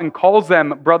calls out and calls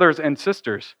them brothers and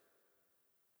sisters.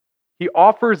 He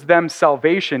offers them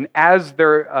salvation as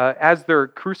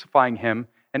they're crucifying him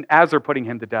and as they're putting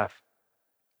him to death.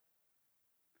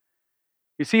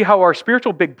 You see how our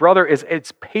spiritual big brother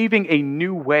it's paving a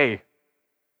new way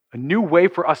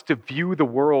for us to view the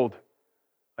world,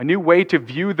 a new way to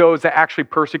view those that actually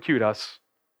persecute us,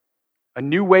 a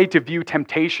new way to view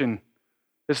temptation.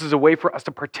 This is a way for us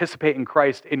to participate in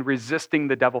Christ, in resisting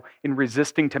the devil, in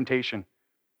resisting temptation.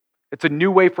 It's a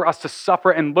new way for us to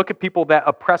suffer and look at people that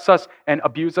oppress us and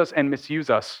abuse us and misuse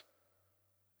us.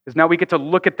 Because now we get to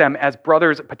look at them as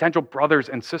brothers, potential brothers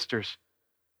and sisters.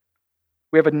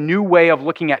 We have a new way of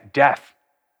looking at death.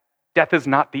 Death is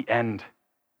not the end.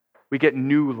 We get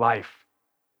new life.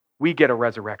 We get a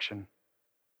resurrection.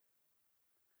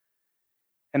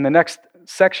 In the next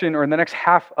section, or in the next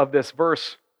half of this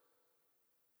verse,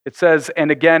 it says,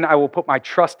 and again, I will put my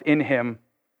trust in him.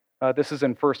 This is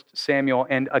in 1 Samuel.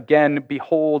 And again,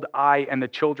 behold, I and the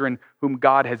children whom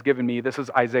God has given me. This is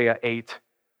Isaiah 8.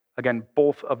 Again,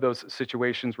 both of those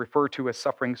situations refer to a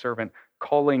suffering servant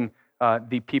calling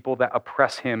the people that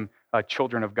oppress him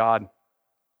children of God.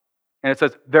 And it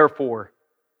says, therefore,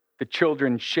 the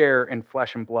children share in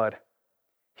flesh and blood.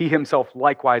 He himself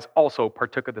likewise also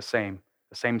partook of the same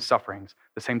sufferings,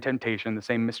 the same temptation, the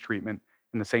same mistreatment,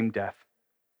 and the same death,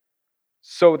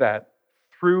 so that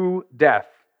through death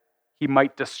he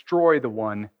might destroy the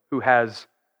one who has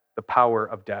the power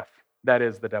of death, that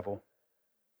is, the devil,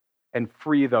 and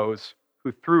free those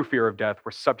who through fear of death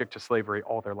were subject to slavery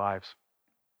all their lives.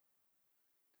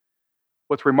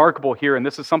 What's remarkable here, and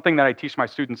this is something that I teach my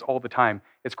students all the time,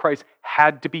 is Christ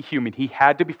had to be human. He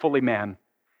had to be fully man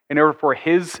in order for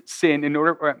his sin, in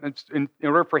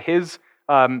order for his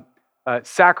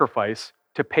sacrifice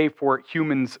to pay for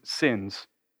humans' sins.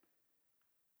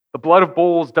 The blood of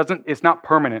bulls is not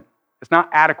permanent. It's not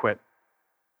adequate.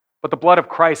 But the blood of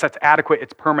Christ, that's adequate.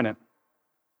 It's permanent.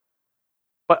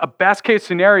 But a best case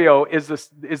scenario is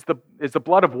the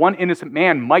blood of one innocent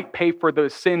man might pay for the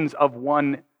sins of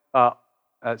one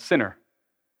sinner.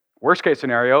 Worst case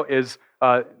scenario is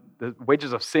the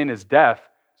wages of sin is death.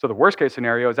 So the worst case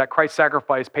scenario is that Christ's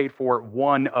sacrifice paid for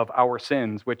one of our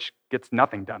sins, which gets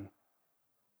nothing done.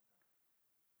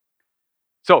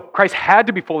 So Christ had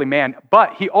to be fully man,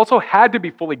 but he also had to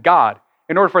be fully God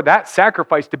in order for that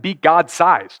sacrifice to be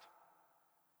God-sized.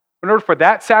 In order for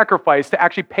that sacrifice to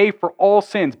actually pay for all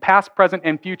sins, past, present,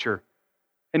 and future.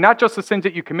 And not just the sins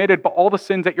that you committed, but all the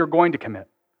sins that you're going to commit.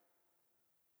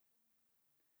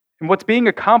 And what's being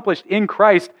accomplished in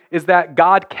Christ is that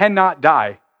God cannot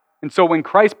die. And so when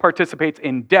Christ participates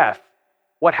in death,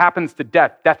 what happens to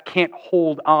death? Death can't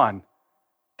hold on.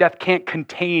 Death can't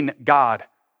contain God.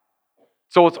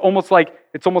 So it's almost like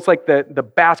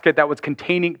the basket that was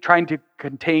trying to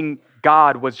contain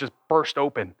God was just burst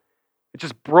open. It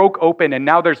just broke open, and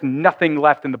now there's nothing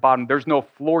left in the bottom. There's no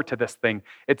floor to this thing.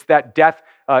 It's that death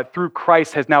through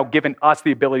Christ has now given us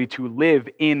the ability to live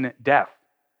in death.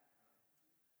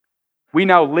 We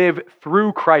now live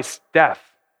through Christ's death.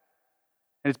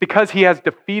 And it's because he has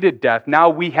defeated death. Now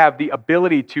we have the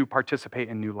ability to participate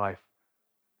in new life.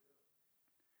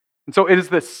 And so it is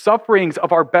the sufferings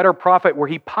of our better prophet where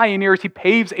he pioneers, he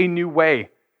paves a new way.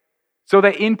 So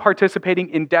that in participating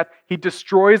in death, he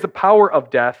destroys the power of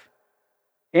death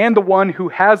and the one who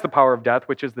has the power of death,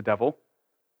 which is the devil,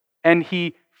 and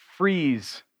he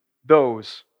frees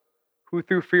those who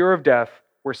through fear of death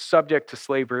were subject to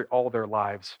slavery all their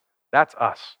lives. That's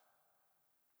us.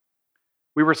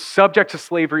 We were subject to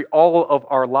slavery all of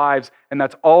our lives, and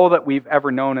that's all that we've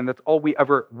ever known, and that's all we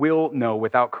ever will know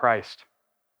without Christ.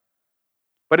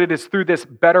 But it is through this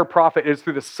better prophet, it is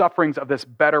through the sufferings of this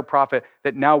better prophet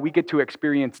that now we get to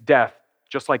experience death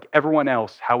just like everyone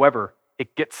else. However,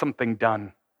 it gets something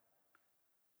done.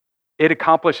 It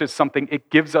accomplishes something. It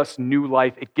gives us new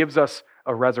life. It gives us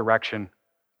a resurrection.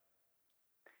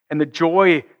 And the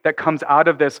joy that comes out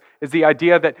of this is the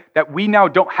idea that we now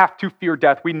don't have to fear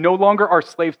death. We no longer are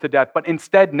slaves to death, but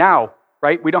instead now,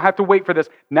 right? We don't have to wait for this.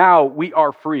 Now we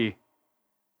are free.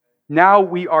 Now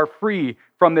we are free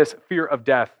from this fear of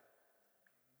death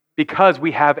because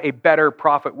we have a better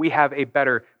prophet. We have a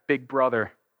better big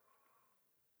brother.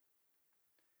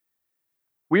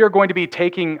 We are going to be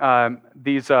taking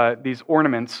these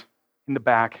ornaments in the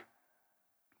back.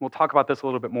 We'll talk about this a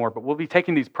little bit more, but we'll be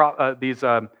taking these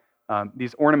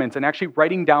ornaments and actually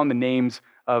writing down the names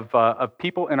of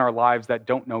people in our lives that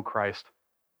don't know Christ.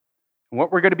 And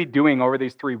what we're going to be doing over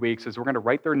these 3 weeks is we're going to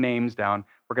write their names down,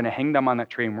 we're going to hang them on that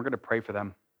tree, and we're going to pray for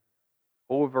them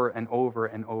over and over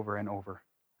and over and over.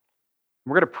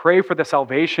 We're going to pray for the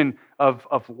salvation of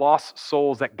lost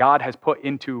souls that God has put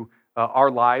into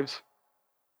our lives.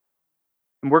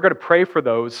 And we're going to pray for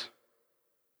those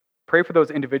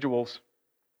individuals.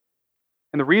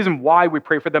 And the reason why we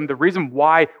pray for them, the reason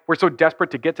why we're so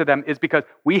desperate to get to them is because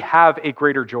we have a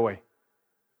greater joy.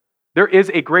 There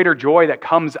is a greater joy that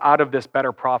comes out of this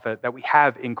better prophet that we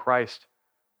have in Christ.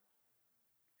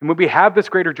 And when we have this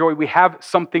greater joy, we have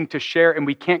something to share and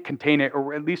we can't contain it,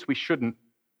 or at least we shouldn't.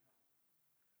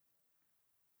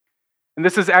 And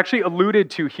this is actually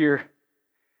alluded to here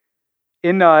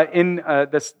in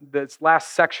this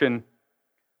last section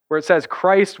where it says,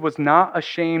 Christ was not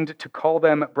ashamed to call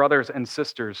them brothers and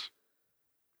sisters.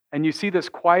 And you see this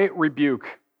quiet rebuke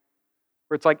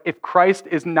where it's like, if Christ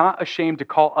is not ashamed to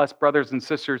call us brothers and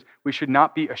sisters, we should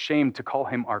not be ashamed to call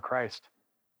him our Christ.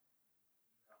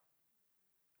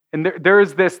 And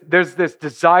there's this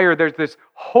desire, there's this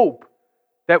hope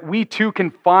that we too can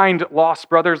find lost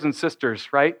brothers and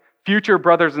sisters, right? Future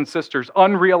brothers and sisters,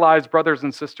 unrealized brothers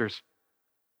and sisters.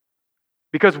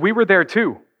 Because we were there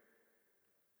too.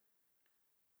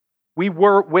 We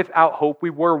were without hope, we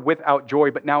were without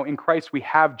joy, but now in Christ we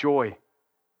have joy.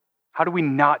 How do we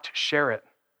not share it?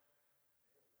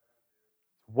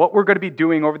 What we're going to be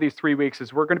doing over these 3 weeks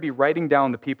is we're going to be writing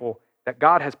down the people that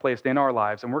God has placed in our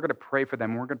lives, and we're going to pray for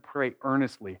them, and we're going to pray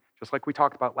earnestly, just like we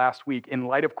talked about last week, in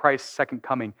light of Christ's second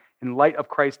coming, in light of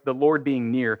Christ, the Lord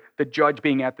being near, the judge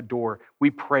being at the door.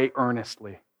 We pray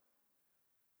earnestly.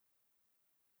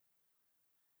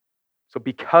 So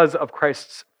because of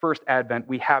Christ's first advent,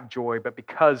 we have joy, but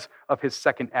because of his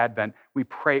second advent, we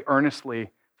pray earnestly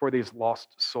for these lost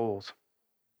souls.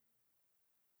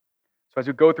 So as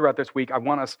we go throughout this week, I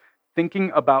want us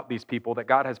thinking about these people that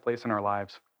God has placed in our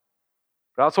lives.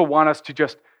 But I also want us to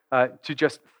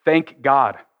just thank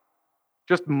God.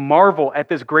 Just marvel at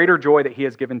this greater joy that he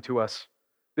has given to us.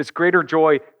 This greater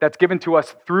joy that's given to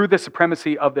us through the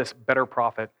supremacy of this better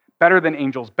prophet, better than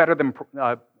angels, better than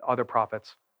other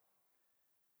prophets.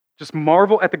 Just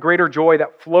marvel at the greater joy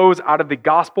that flows out of the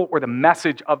gospel or the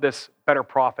message of this better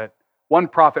prophet. One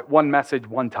prophet, one message,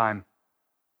 one time.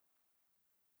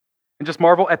 And just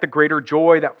marvel at the greater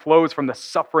joy that flows from the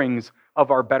sufferings of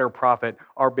our better prophet,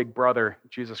 our big brother,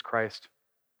 Jesus Christ.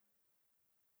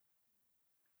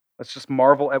 Let's just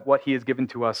marvel at what he has given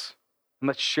to us, and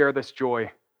let's share this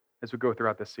joy as we go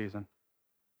throughout this season.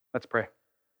 Let's pray.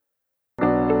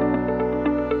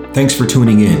 Thanks for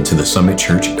tuning in to the Summit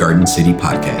Church Garden City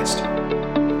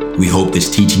podcast. We hope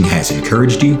this teaching has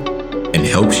encouraged you and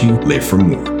helps you live for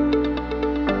more.